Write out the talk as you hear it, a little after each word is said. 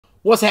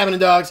What's happening,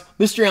 dogs?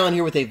 Mr. Allen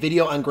here with a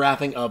video on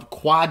graphing of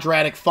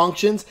quadratic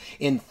functions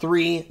in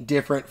 3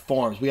 different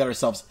forms. We got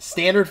ourselves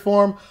standard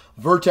form,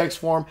 vertex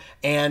form,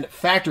 and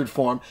factored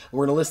form.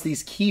 We're going to list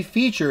these key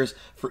features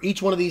for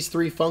each one of these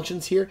 3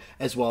 functions here,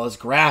 as well as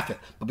graph it.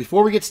 But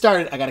before we get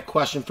started, I got a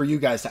question for you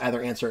guys to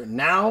either answer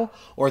now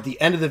or at the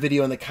end of the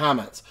video in the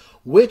comments.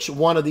 Which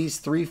one of these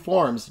 3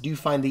 forms do you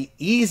find the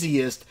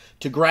easiest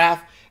to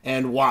graph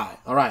and why?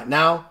 All right,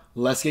 now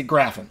let's get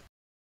graphing.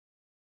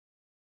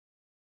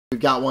 We've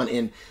got one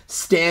in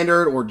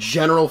standard or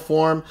general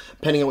form,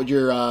 depending on what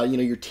your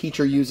your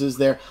teacher uses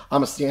there.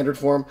 I'm a standard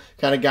form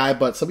kind of guy,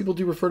 but some people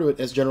do refer to it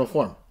as general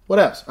form. What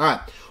else? All right,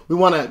 we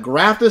want to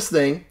graph this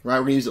thing, right?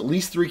 We're going to use at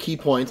least 3 key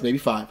points, maybe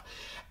 5.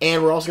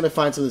 And we're also going to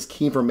find some of this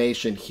key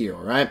information here,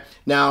 all right?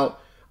 Now,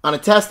 on a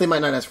test, they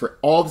might not ask for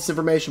all this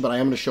information, but I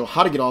am going to show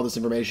how to get all this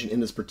information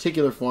in this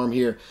particular form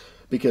here,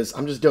 because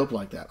I'm just dope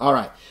like that. All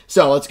right,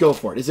 so let's go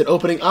for it. Is it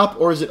opening up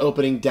or is it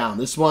opening down?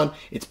 This one,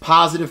 it's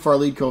positive for our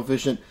lead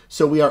coefficient,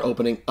 so we are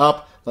opening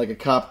up like a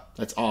cup.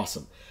 That's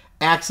awesome.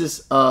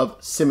 Axis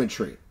of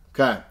symmetry.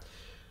 Okay.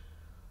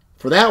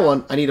 For that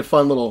one, I need a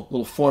fun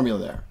little formula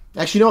there.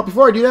 Actually, you know what?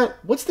 Before I do that,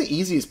 what's the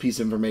easiest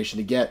piece of information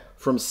to get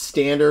from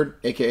standard,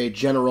 aka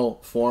general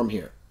form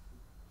here?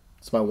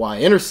 It's my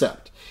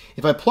y-intercept.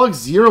 If I plug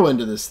 0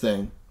 into this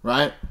thing,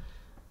 right?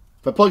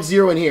 If I plug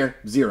 0 in here,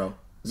 0.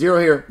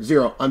 0 here,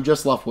 0. I'm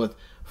just left with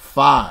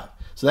 5.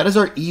 So that is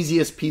our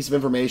easiest piece of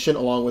information,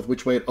 along with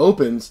which way it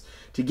opens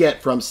to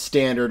get from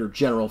standard or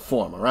general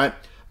form, all right?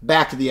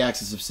 Back to the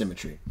axis of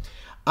symmetry.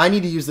 I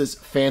need to use this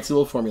fancy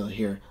little formula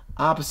here,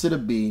 opposite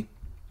of b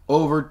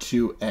over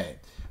 2a.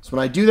 So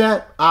when I do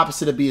that,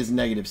 opposite of b is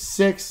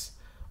 -6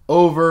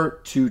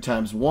 over 2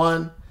 times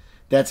 1.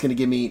 That's going to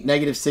give me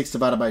 -6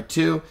 divided by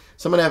 2.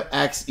 So I'm going to have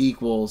x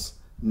equals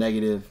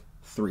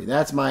 -3.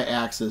 That's my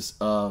axis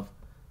of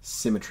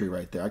symmetry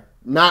right there.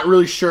 I'm not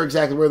really sure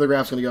exactly where the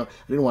graph's going to go.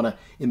 I didn't want to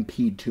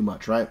impede too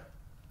much, right?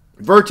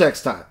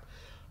 Vertex time.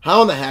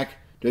 How in the heck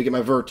do I get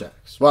my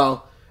vertex?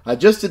 Well, I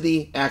just did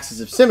the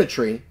axis of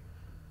symmetry,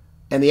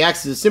 and the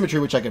axis of symmetry,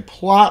 which I could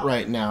plot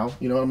right now.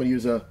 You know what? I'm going to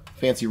use a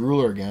fancy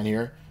ruler again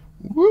here.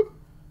 Whoop.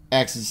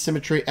 Axis of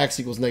symmetry, x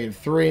equals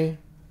 -3.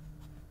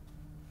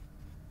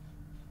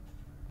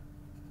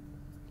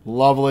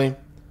 Lovely.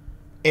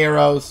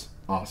 Arrows.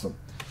 Awesome.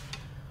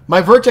 My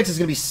vertex is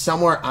going to be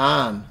somewhere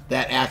on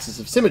that axis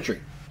of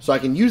symmetry. So I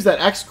can use that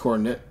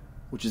x-coordinate,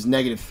 which is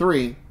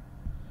 -3,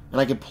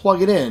 and I can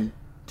plug it in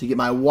to get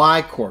my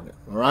y-coordinate,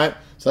 all right?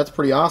 So that's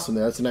pretty awesome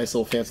there. That's a nice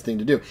little fancy thing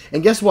to do.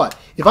 And guess what?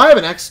 If I have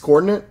an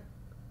x-coordinate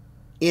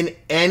in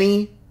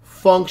any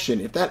function,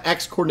 if that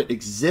x-coordinate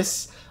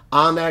exists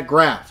on that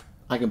graph,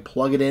 I can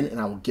plug it in and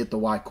I will get the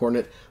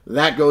y-coordinate.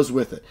 That goes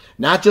with it.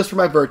 Not just for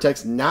my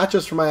vertex, not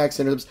just for my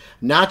x-intercepts,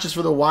 not just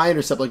for the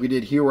y-intercept like we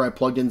did here where I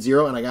plugged in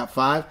 0 and I got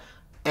 5.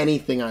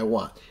 Anything I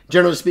want.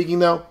 Generally speaking,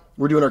 though,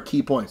 we're doing our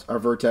key points, our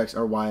vertex,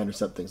 our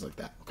y-intercept, things like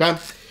that, okay?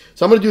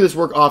 So I'm going to do this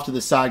work off to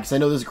the side because I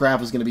know this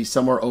graph is going to be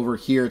somewhere over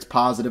here. It's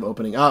positive,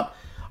 opening up.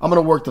 I'm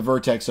going to work the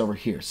vertex over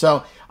here.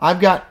 So I've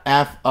got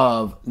f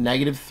of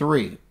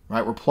 -3,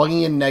 right? We're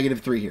plugging in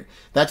 -3 here.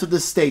 That's what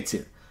this states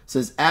here. It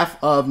says f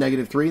of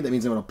 -3. That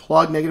means I'm going to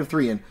plug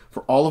 -3 in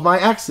for all of my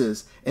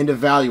x's and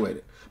evaluate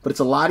it. But it's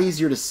a lot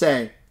easier to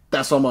say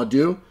that's what I'm going to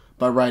do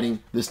by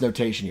writing this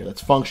notation here.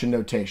 That's function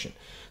notation.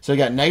 So I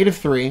got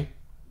 -3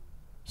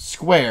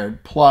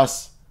 squared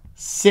plus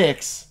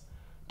 6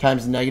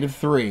 times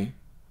 -3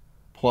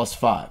 plus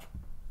 5.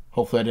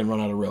 Hopefully I didn't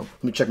run out of room.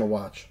 Let me check my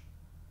watch.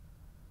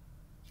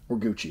 We're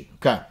Gucci.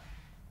 Okay.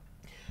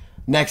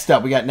 Next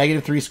up, we got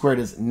 -3 squared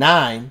is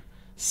 9.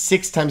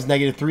 6 times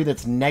 -3,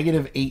 that's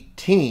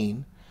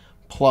 -18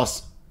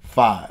 plus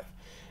 5.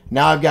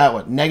 Now I've got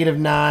what?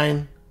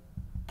 -9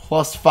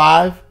 plus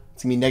 5.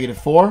 It's going to be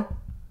 -4.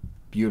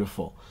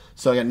 Beautiful.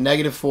 So I got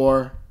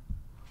 -4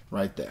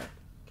 right there.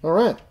 All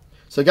right.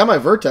 So I got my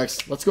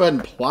vertex. Let's go ahead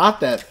and plot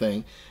that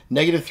thing.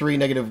 -3,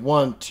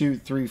 -1, 2,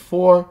 3,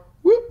 4.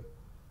 Whoop.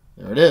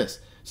 There it is.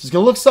 So it's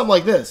going to look something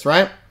like this,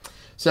 right?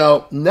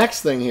 So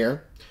next thing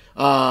here,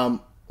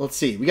 let's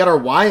see. We got our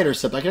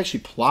y-intercept. I can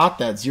actually plot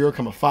that 0,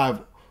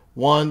 5.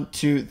 1,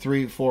 2,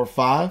 3, 4,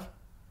 5.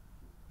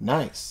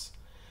 Nice.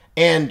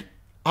 And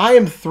I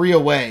am 3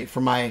 away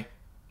from my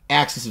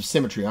axis of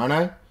symmetry, aren't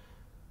I?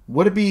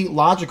 Would it be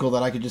logical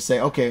that I could just say,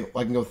 okay,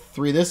 I can go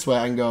 3 this way,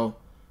 I can go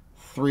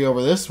 3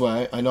 over this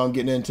way? I know I'm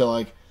getting into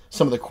like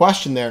some of the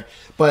question there,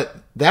 but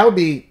that would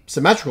be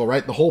symmetrical,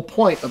 right? The whole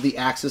point of the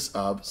axis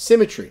of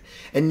symmetry.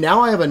 And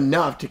now I have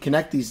enough to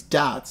connect these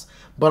dots,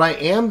 but I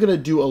am going to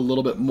do a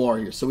little bit more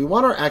here. So we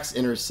want our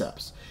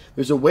x-intercepts.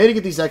 There's a way to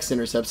get these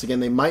x-intercepts. Again,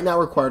 they might not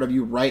require it of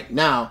you right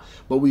now,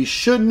 but we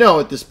should know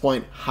at this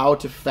point how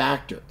to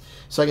factor.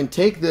 So I can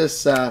take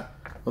this,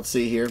 let's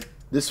see here,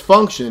 this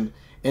function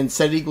and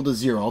set it equal to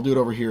 0. I'll do it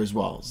over here as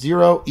well.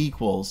 0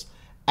 equals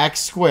x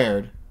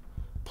squared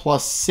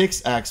plus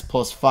 6x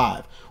plus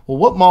 5. Well,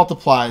 what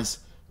multiplies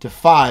to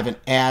 5 and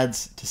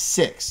adds to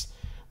 6?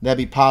 That'd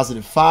be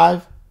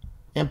 +5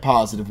 and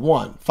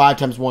 +1. 5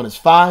 times 1 is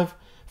 5.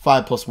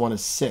 5 plus 1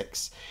 is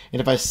 6.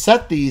 And if I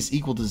set these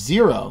equal to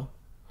 0,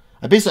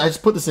 I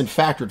just put this in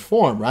factored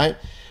form, right?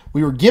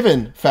 We were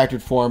given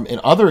factored form in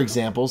other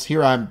examples.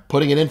 Here I'm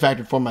putting it in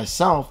factored form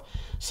myself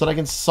so that I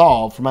can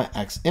solve for my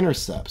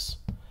x-intercepts.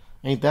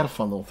 Ain't that a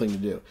fun little thing to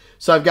do?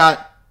 So I've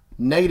got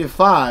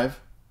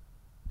 -5,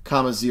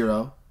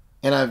 0,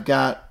 and I've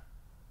got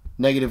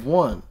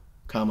 -1,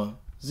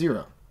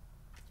 0.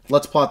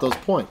 Let's plot those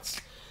points.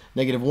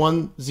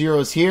 -1, 0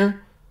 is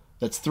here.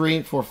 That's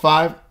 3, 4,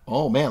 5.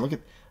 Oh man, look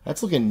at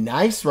that's looking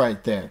nice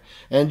right there.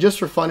 And just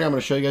for fun here, I'm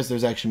going to show you guys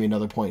there's actually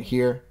another point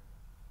here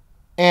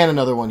and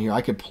another one here.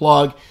 I could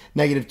plug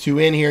 -2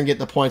 in here and get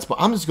the points, but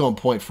I'm just going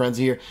point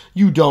frenzy here.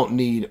 You don't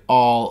need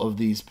all of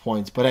these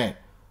points, but hey,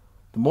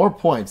 the more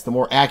points, the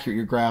more accurate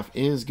your graph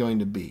is going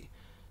to be.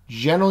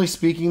 Generally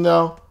speaking,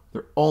 though,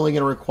 they're only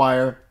going to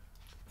require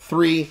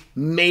 3,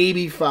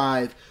 maybe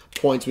 5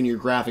 points when you're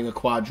graphing a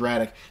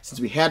quadratic. Since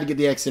we had to get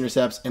the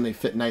x-intercepts and they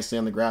fit nicely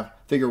on the graph,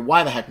 figure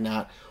why the heck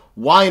not.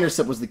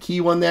 Y-intercept was the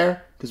key one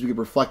there because we could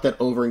reflect that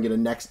over and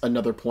get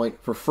another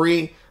point for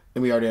free,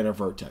 and we already had our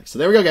vertex. So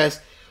there we go, guys.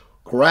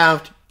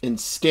 Graphed in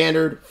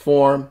standard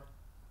form.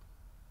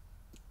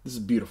 This is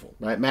beautiful,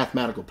 right?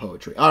 Mathematical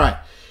poetry. All right.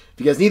 If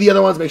you guys need the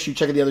other ones, make sure you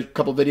check out the other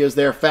couple videos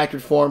there.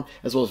 Factored form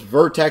as well as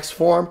vertex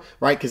form,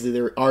 right? Because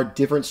there are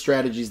different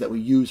strategies that we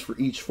use for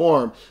each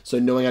form. So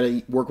knowing how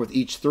to work with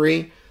each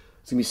three,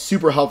 it's going to be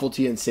super helpful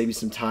to you and save you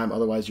some time.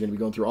 Otherwise, you're going to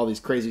be going through all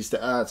these crazy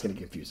stuff. It's going to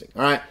get confusing.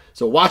 All right.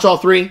 So watch all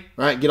three.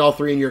 All right. Get all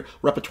three in your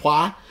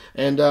repertoire.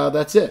 And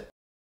that's it.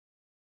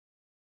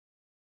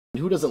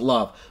 Who doesn't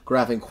love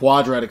graphing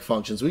quadratic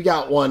functions? We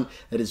got one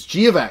that is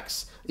g of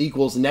x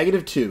equals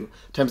 -2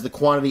 times the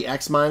quantity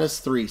x minus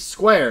 3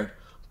 squared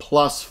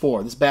plus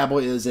 4. This bad boy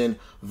is in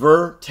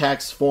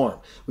vertex form.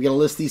 We got to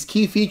list these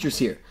key features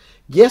here.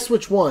 Guess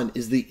which one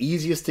is the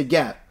easiest to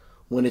get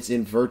when it's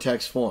in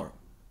vertex form?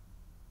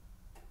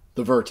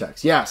 The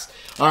vertex, yes.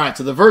 All right,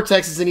 so the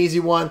vertex is an easy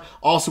one.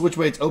 Also, which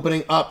way it's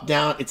opening, up,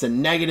 down, it's a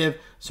negative.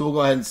 So we'll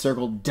go ahead and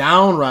circle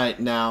down right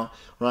now,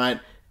 right?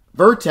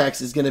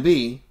 Vertex is going to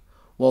be,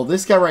 well,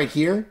 this guy right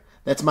here,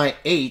 that's my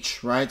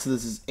h, right? So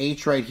this is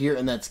h right here,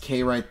 and that's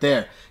k right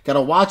there. Got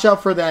to watch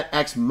out for that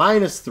x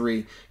minus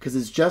 3 because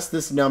it's just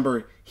this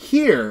number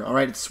here, all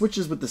right? It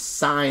switches with the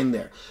sign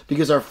there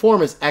because our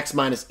form is x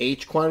minus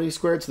h quantity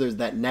squared, so there's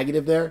that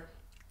negative there.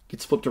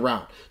 Gets flipped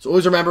around. So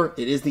always remember,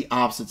 it is the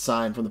opposite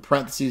sign from the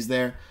parentheses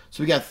there.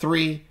 So we got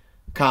 3,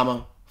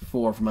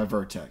 4 for my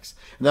vertex.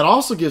 And that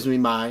also gives me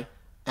my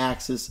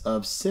axis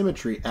of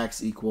symmetry,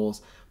 x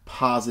equals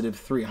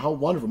 +3. How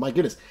wonderful. My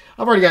goodness.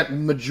 I've already got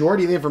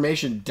majority of the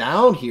information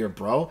down here,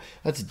 bro.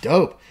 That's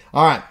dope.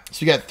 All right.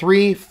 So we got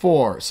 3,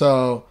 4.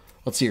 So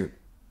let's see here.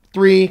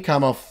 3,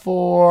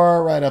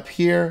 4 right up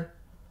here.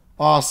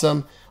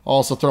 Awesome.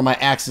 Also throw my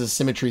axis of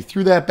symmetry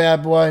through that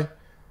bad boy.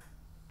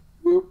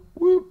 Whoop,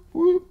 whoop,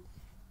 whoop.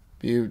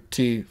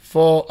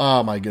 Beautiful.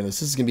 Oh my goodness.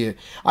 This is going to be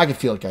I can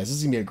feel it, guys. This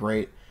is going to be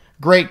a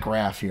great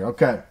graph here.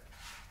 Okay.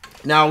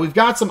 Now we've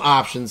got some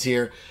options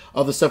here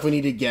of the stuff we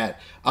need to get.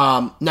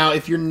 Now,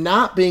 if you're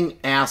not being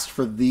asked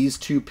for these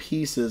two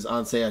pieces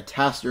on, say, a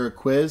test or a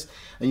quiz,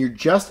 and you're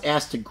just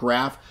asked to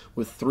graph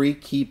with 3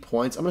 key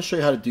points, I'm going to show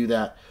you how to do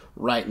that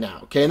right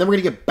now, okay? And then we're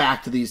going to get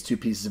back to these 2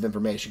 pieces of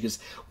information because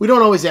we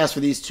don't always ask for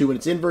these 2 when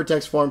it's in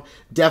vertex form.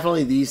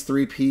 Definitely these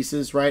 3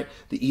 pieces, right?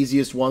 The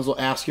easiest ones we'll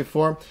ask you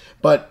for.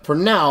 But for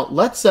now,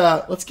 let's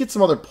get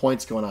some other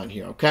points going on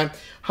here, okay?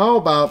 How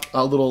about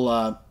a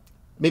little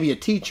maybe a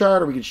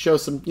t-chart, or we could show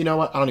some, you know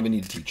what? I don't even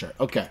need a t-chart.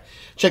 Okay,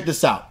 check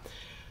this out.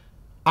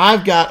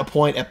 I've got a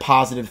point at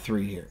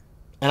 +3 here,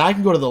 and I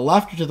can go to the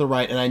left or to the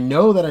right, and I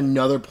know that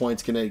another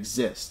point's going to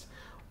exist.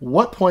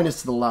 What point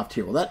is to the left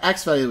here? Well, that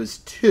x value is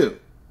 2,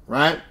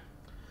 right?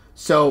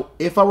 So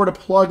if I were to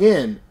plug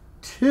in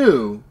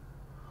 2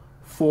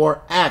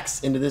 for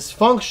x into this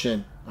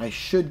function, I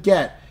should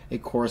get a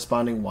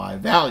corresponding y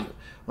value,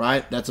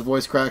 right? That's a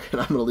voice crack, and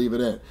I'm going to leave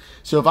it in.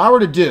 So if I were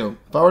to do,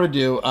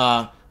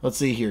 let's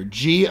see here,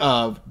 g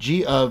of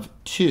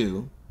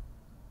 2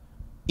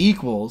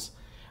 equals,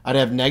 I'd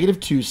have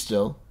 -2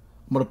 still.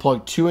 I'm going to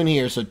plug 2 in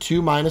here, so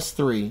 2 minus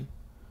 3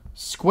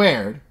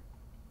 squared,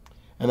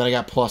 and then I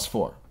got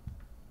 +4.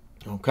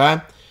 Okay?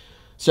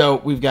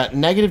 So we've got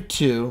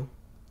 -2,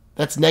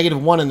 that's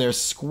 -1 in there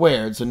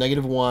squared, so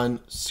 -1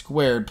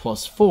 squared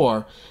plus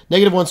 4.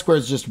 -1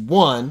 squared is just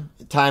 1,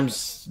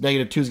 times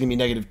 -2 is going to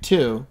be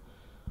 -2,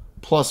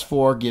 plus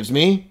 4 gives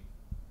me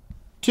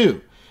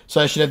 2. So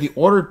I should have the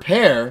ordered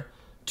pair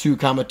 2,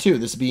 2.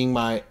 This being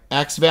my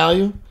x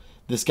value.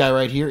 This guy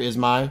right here is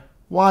my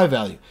y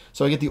value.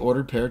 So I get the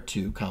ordered pair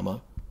 2,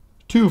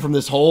 2 from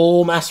this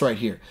whole mess right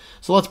here.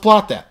 So let's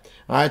plot that.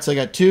 All right, so I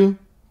got 2,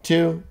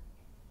 2.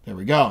 There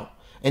we go.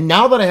 And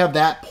now that I have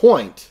that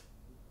point,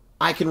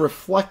 I can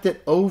reflect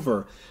it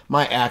over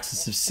my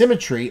axis of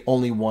symmetry,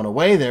 only 1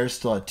 away there,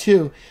 still at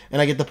 2,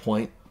 and I get the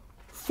point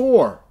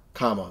 4,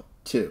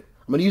 2.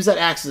 I'm going to use that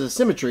axis of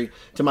symmetry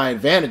to my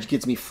advantage. It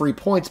gets me free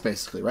points,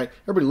 basically, right?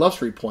 Everybody loves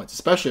free points,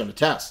 especially on a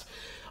test.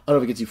 I don't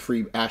know if it gets you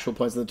free actual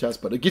points on the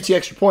test, but it gets you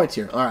extra points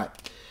here. All right.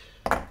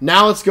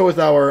 Now let's go with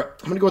I'm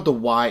going to go with the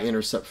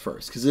y-intercept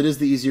first because it is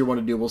the easier one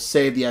to do. We'll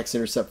save the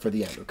x-intercept for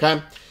the end,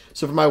 okay?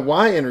 So for my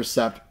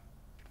y-intercept,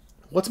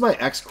 what's my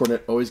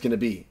x-coordinate always going to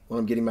be when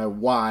I'm getting my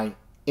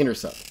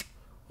y-intercept?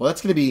 Well,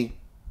 that's going to be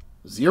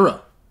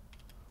 0.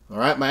 All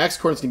right, my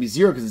x-coordinate's going to be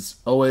 0 because it's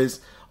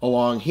always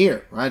along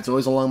here, right? It's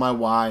always along my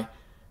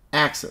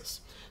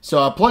y-axis. So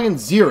I'll plug in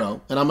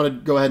 0, and I'm going to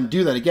go ahead and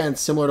do that again,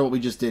 similar to what we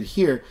just did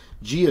here.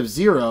 G of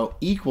 0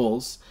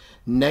 equals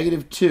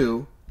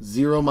 -2,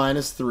 0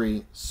 minus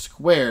 3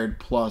 squared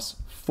plus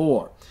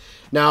 4.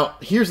 Now,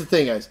 here's the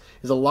thing, guys,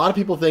 is a lot of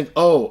people think,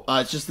 oh,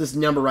 it's just this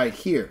number right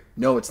here.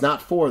 No, it's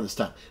not 4 this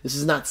time. This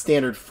is not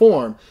standard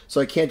form, so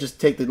I can't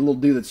just take the little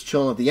dude that's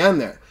chilling at the end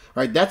there.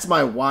 All right, that's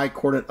my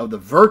y-coordinate of the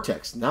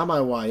vertex, not my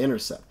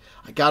y-intercept.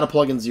 I got to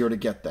plug in 0 to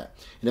get that.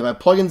 And if I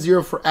plug in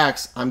 0 for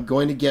x, I'm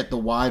going to get the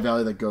y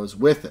value that goes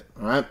with it.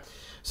 All right,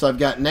 so I've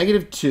got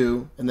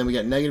 -2, and then we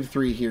got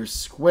 -3 here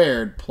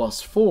squared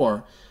plus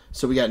 4.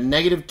 So we got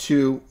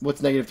 -2.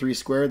 What's -3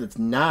 squared? That's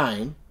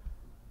 9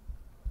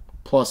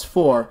 plus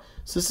 4.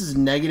 So this is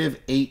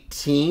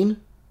 -18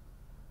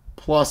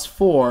 plus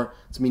 4.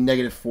 It's going to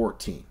be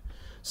 -14.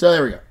 So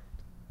there we go.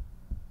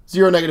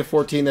 0,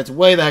 -14. That's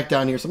way the heck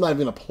down here. So I'm not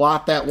even going to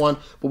plot that one.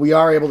 But we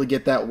are able to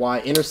get that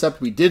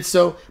y-intercept. We did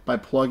so by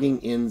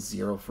plugging in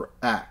 0 for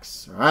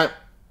x. All right.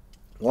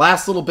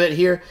 Last little bit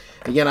here.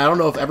 Again, I don't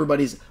know if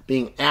everybody's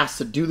being asked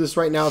to do this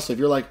right now. So if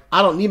you're like,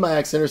 I don't need my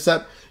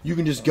x-intercept, you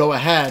can just go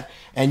ahead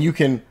and you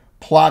can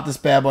plot this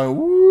bad boy.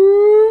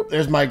 Whoop,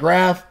 there's my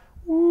graph.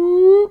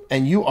 Whoop,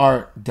 and you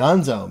are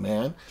donezo,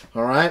 man.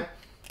 All right.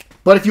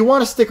 But if you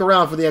want to stick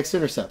around for the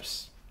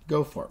x-intercepts,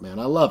 go for it, man.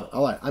 I love it. I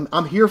like it.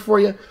 I'm here for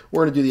you.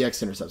 We're going to do the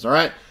x-intercepts, all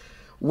right?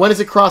 When is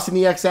it crossing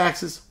the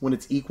x-axis? When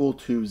it's equal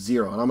to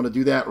 0. And I'm going to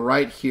do that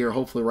right here,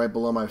 hopefully right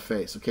below my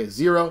face. Okay,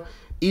 0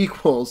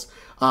 equals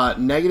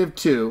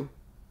 -2,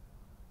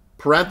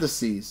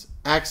 parentheses,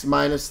 x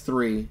minus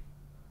 3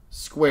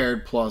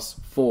 squared plus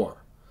 4.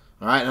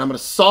 All right, and I'm going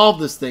to solve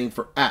this thing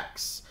for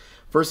x.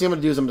 First thing I'm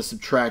going to do is I'm going to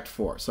subtract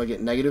 4. So I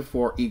get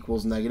 -4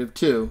 equals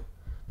 -2.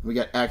 We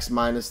got x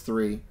minus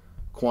 3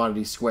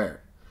 quantity squared.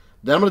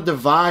 Then I'm going to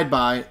divide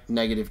by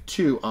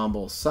 -2 on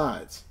both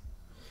sides.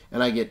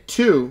 And I get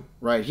 2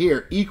 right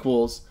here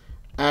equals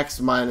x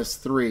minus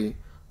 3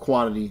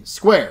 quantity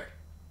squared.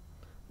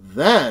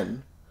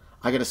 Then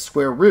I get a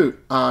square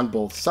root on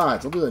both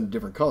sides. I'll do that in a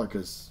different color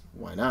because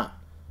why not?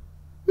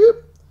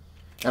 Whoop.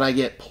 And I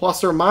get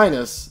plus or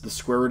minus the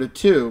square root of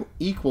 2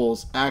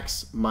 equals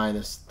x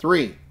minus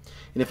 3.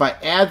 And if I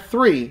add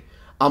 3,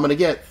 I'm going to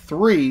get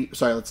 3,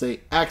 sorry, let's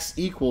say x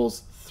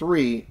equals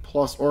 3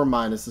 plus or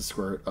minus the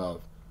square root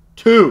of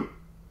 2.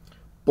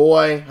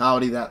 Boy,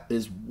 howdy, that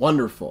is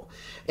wonderful.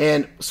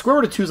 And square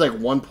root of 2 is like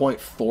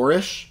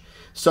 1.4-ish.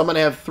 So I'm going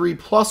to have 3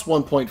 plus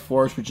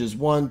 1.4-ish, which is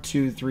 1,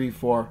 2, 3,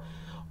 4.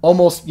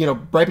 Almost, you know,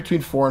 right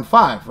between 4 and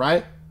 5,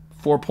 right?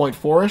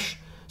 4.4-ish.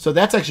 So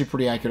that's actually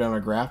pretty accurate on our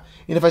graph.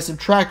 And if I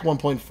subtract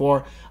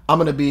 1.4, I'm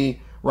going to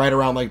be right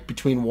around like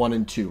between 1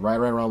 and 2, right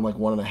around like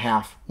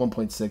 1.5,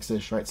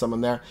 1.6-ish, right?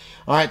 Something there.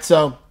 All right,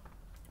 so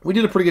we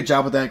did a pretty good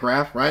job with that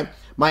graph, right?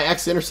 My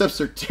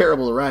x-intercepts are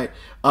terrible to write.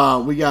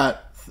 We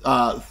got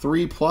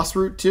 3 plus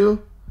root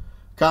 2,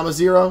 comma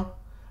 0,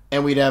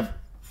 and we'd have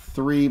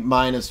 3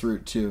 minus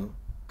root 2,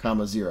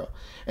 comma 0.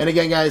 And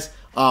again, guys,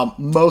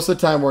 most of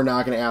the time we're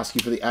not going to ask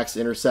you for the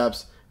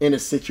x-intercepts in a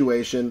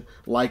situation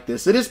like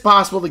this. It is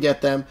possible to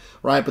get them,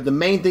 right? But the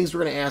main things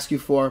we're going to ask you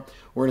for,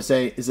 we're going to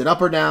say, is it up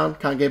or down,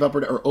 concave up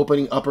or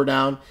opening up or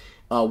down?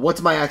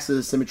 What's my axis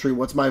of symmetry?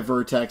 What's my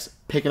vertex?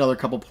 Pick another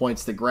couple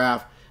points to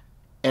graph,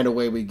 and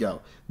away we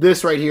go.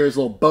 This right here is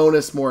a little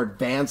bonus, more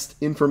advanced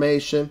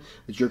information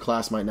that your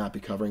class might not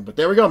be covering. But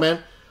there we go, man.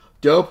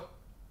 Dope.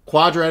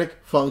 Quadratic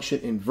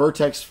function in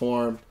vertex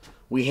form.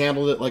 We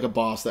handled it like a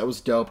boss. That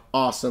was dope,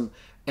 awesome,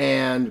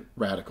 and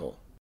radical.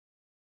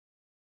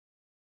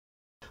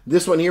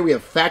 This one here, we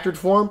have factored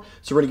form,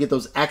 so we're going to get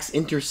those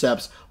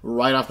x-intercepts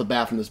right off the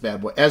bat from this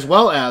bad boy, as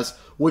well as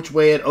which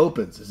way it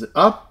opens. Is it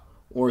up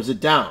or is it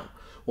down?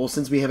 Well,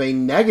 since we have a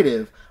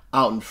negative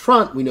out in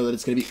front, we know that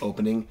it's going to be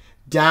opening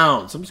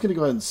down. So I'm just going to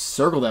go ahead and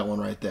circle that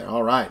one right there.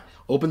 All right,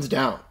 opens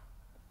down.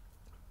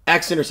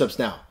 X-intercepts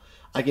now.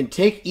 I can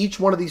take each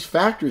one of these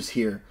factors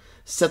here,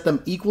 set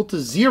them equal to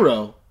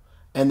 0,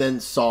 and then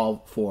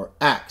solve for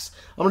x.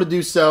 I'm going to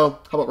do so,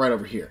 how about right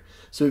over here?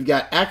 So we've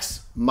got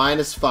x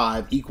minus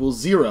 5 equals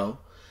 0.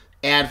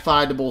 Add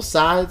 5 to both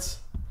sides,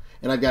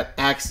 and I've got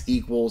x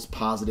equals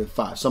positive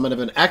 5. So I'm going to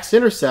have an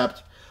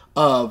x-intercept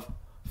of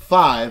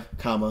 5,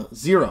 comma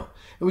 0.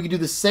 And we can do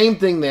the same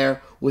thing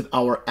there with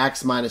our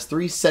x minus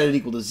 3, set it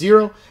equal to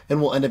 0,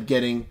 and we'll end up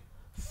getting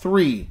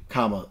 3,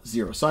 comma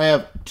 0. So I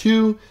have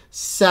 2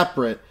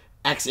 separate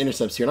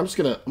x-intercepts here. And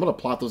I'm gonna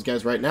plot those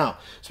guys right now.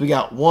 So we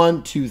got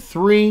 1, 2,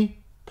 3,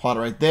 plot it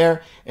right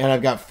there, and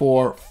I've got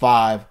 4,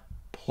 5,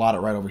 plot it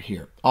right over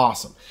here.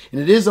 Awesome.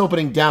 And it is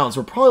opening down, so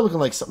we're probably looking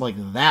like something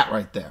like that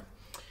right there.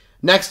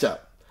 Next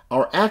up,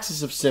 our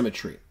axis of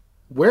symmetry.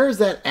 Where is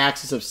that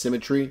axis of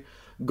symmetry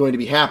going to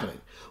be happening?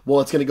 Well,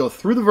 it's going to go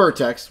through the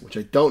vertex, which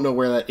I don't know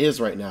where that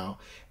is right now,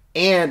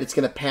 and it's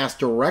going to pass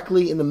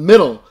directly in the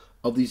middle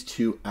of these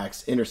two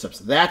x-intercepts.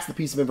 That's the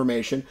piece of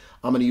information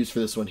I'm going to use for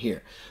this one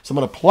here. So I'm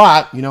going to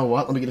plot, you know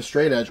what, let me get a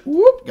straight edge.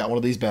 Whoop, got one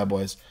of these bad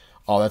boys.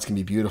 Oh, that's going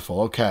to be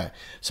beautiful. Okay,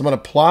 so I'm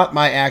going to plot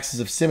my axis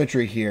of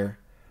symmetry here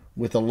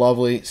with a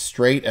lovely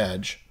straight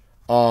edge.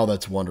 Oh,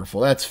 that's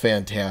wonderful. That's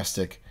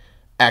fantastic.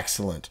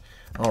 Excellent.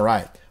 All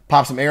right,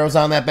 pop some arrows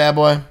on that bad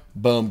boy.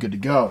 Boom, good to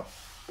go.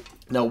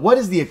 Now, what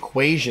is the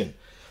equation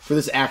for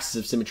this axis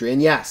of symmetry?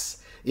 And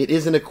yes, it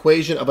is an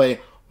equation of a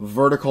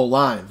vertical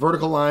line.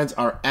 Vertical lines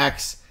are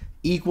x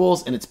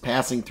equals, and it's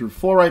passing through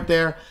 4 right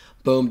there.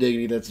 Boom,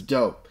 diggity, that's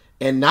dope.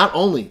 And not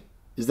only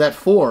is that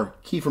 4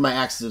 key for my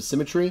axis of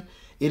symmetry,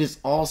 it is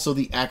also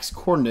the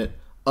x-coordinate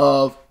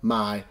of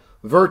my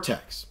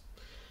vertex.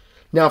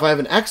 Now, if I have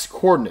an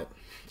x-coordinate,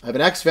 I have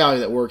an x value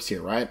that works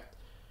here, right?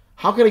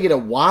 How can I get a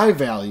y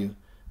value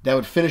that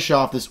would finish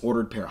off this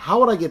ordered pair?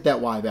 How would I get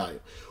that y value?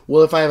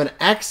 Well, if I have an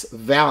x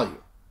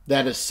value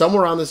that is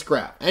somewhere on this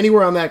graph,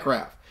 anywhere on that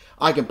graph,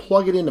 I can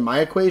plug it into my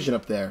equation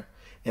up there,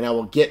 and I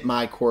will get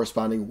my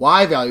corresponding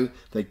y value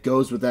that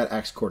goes with that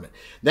x-coordinate.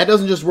 That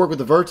doesn't just work with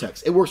the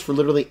vertex. It works for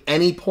literally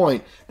any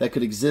point that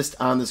could exist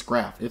on this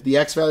graph. If the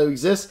x value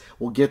exists,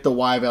 we'll get the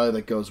y value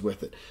that goes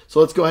with it. So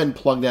let's go ahead and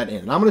plug that in.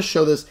 And I'm going to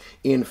show this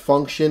in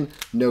function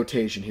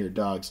notation here,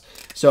 dogs.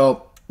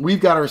 So we've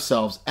got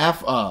ourselves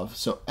f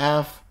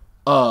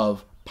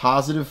of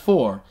positive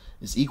 4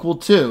 is equal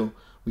to,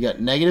 we got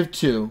negative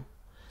 2,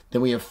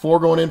 then we have 4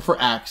 going in for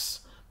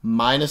x,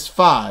 minus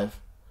 5,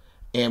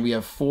 and we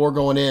have 4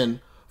 going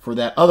in for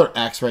that other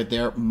x right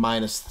there,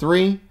 minus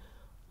 3.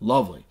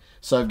 Lovely.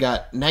 So I've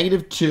got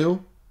negative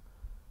 2,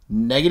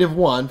 negative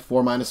 1,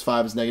 4 minus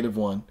 5 is negative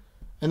 1,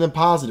 and then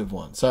positive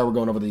 1. Sorry, we're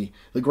going over the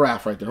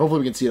graph right there. Hopefully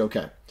we can see it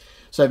okay.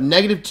 So I have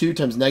negative 2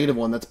 times negative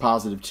 1, that's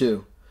positive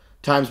 2,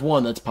 times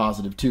 1, that's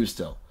positive 2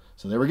 still.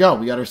 So there we go.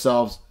 We got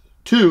ourselves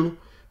 2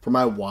 for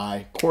my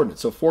y coordinate.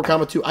 So 4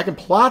 comma 2, I can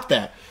plot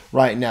that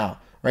right now.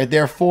 Right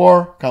there,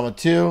 4 comma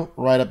 2,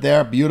 right up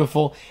there,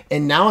 beautiful.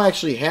 And now I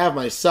actually have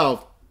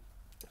myself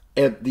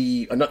at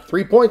the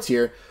 3 points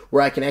here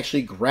where I can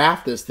actually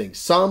graph this thing.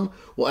 Some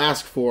will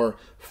ask for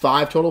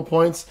 5 total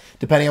points,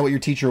 depending on what your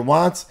teacher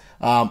wants.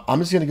 I'm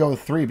just going to go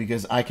with 3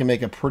 because I can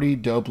make a pretty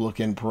dope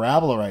looking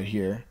parabola right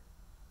here.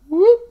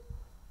 Whoop.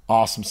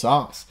 Awesome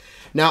sauce.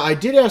 Now, I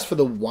did ask for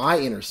the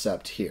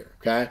y-intercept here,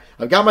 okay?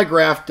 I've got my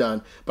graph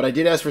done, but I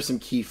did ask for some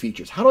key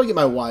features. How do I get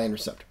my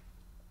y-intercept?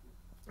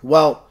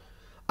 Well,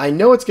 I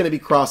know it's going to be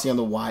crossing on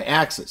the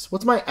y-axis.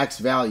 What's my x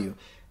value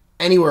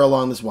anywhere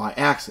along this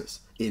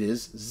y-axis? It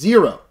is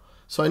 0.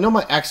 So I know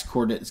my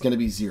x-coordinate is going to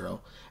be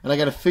 0, and I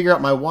got to figure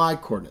out my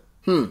y-coordinate.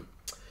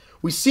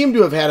 We seem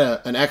to have had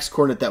an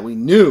x-coordinate that we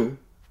knew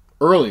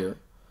earlier,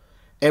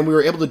 and we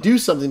were able to do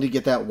something to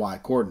get that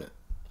y-coordinate.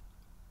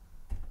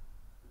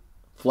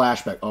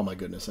 Flashback. Oh my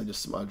goodness, I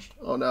just smudged.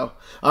 Oh no.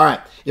 All right,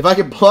 if I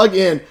could plug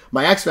in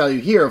my x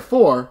value here of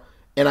 4,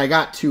 and I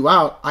got 2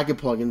 out, I could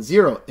plug in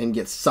 0 and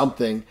get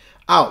something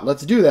out.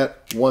 Let's do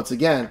that once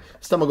again.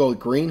 This time I'll go with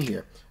green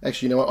here.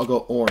 Actually, you know what? I'll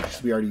go orange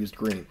because we already used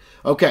green.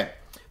 Okay,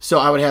 so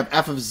I would have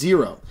f of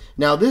 0.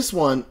 Now this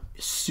one,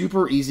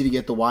 super easy to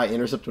get the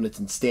y-intercept when it's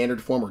in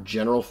standard form or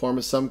general form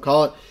as some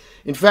call it.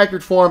 In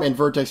factored form and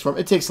vertex form,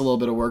 it takes a little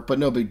bit of work, but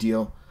no big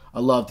deal.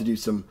 I love to do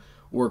some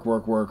work,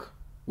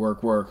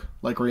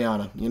 like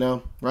Rihanna, you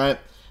know, right?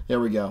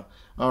 There we go.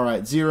 All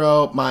right,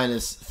 0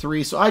 minus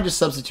 3. So I just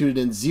substituted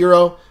in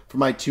 0 for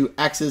my 2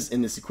 x's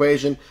in this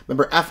equation.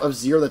 Remember, f of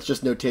 0, that's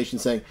just notation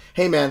saying,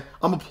 hey, man,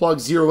 I'm going to plug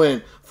 0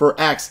 in for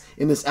x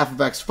in this f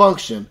of x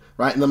function,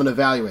 right? And I'm going to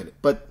evaluate it.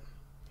 But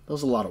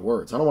those are a lot of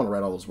words. I don't want to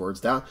write all those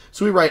words down.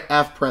 So we write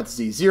f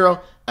parentheses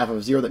 0, f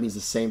of 0. That means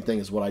the same thing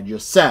as what I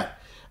just said.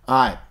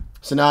 All right,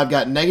 so now I've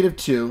got negative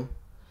 2,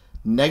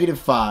 negative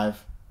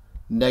 5,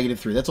 negative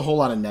 3. That's a whole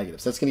lot of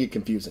negatives. That's going to get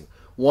confusing.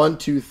 1,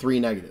 2, 3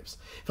 negatives.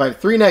 If I have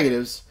 3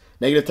 negatives,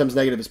 negative times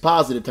negative is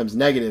positive times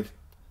negative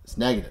is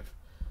negative.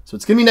 So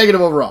it's going to be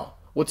negative overall.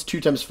 What's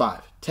 2 times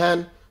 5?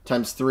 10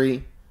 times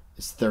 3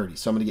 is 30.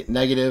 So I'm going to get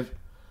negative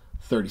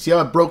 30. See how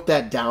I broke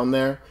that down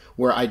there?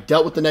 Where I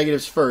dealt with the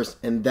negatives first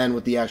and then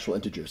with the actual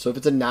integer. So if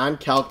it's a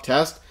non-calc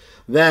test,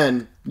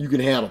 then you can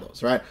handle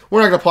those, right?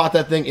 We're not going to plot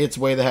that thing. It's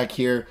way the heck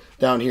here.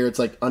 Down here, it's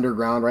like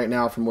underground right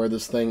now from where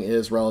this thing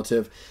is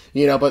relative.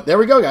 You know, but there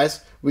we go,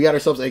 guys. We got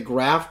ourselves a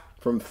graph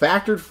from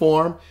factored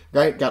form,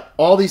 right? Got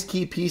all these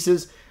key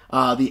pieces.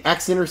 The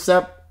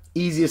x-intercept,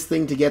 easiest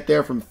thing to get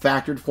there from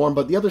factored form,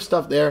 but the other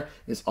stuff there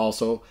is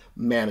also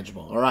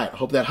manageable. All right,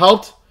 hope that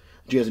helped.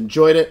 You guys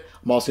enjoyed it.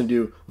 I'm also going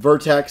to do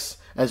vertex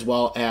as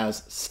well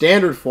as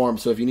standard form,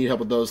 so if you need help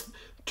with those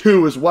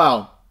two as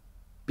well,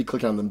 be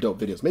clicking on them dope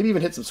videos. Maybe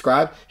even hit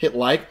subscribe, hit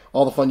like,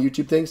 all the fun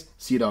YouTube things.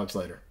 See you dogs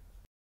later.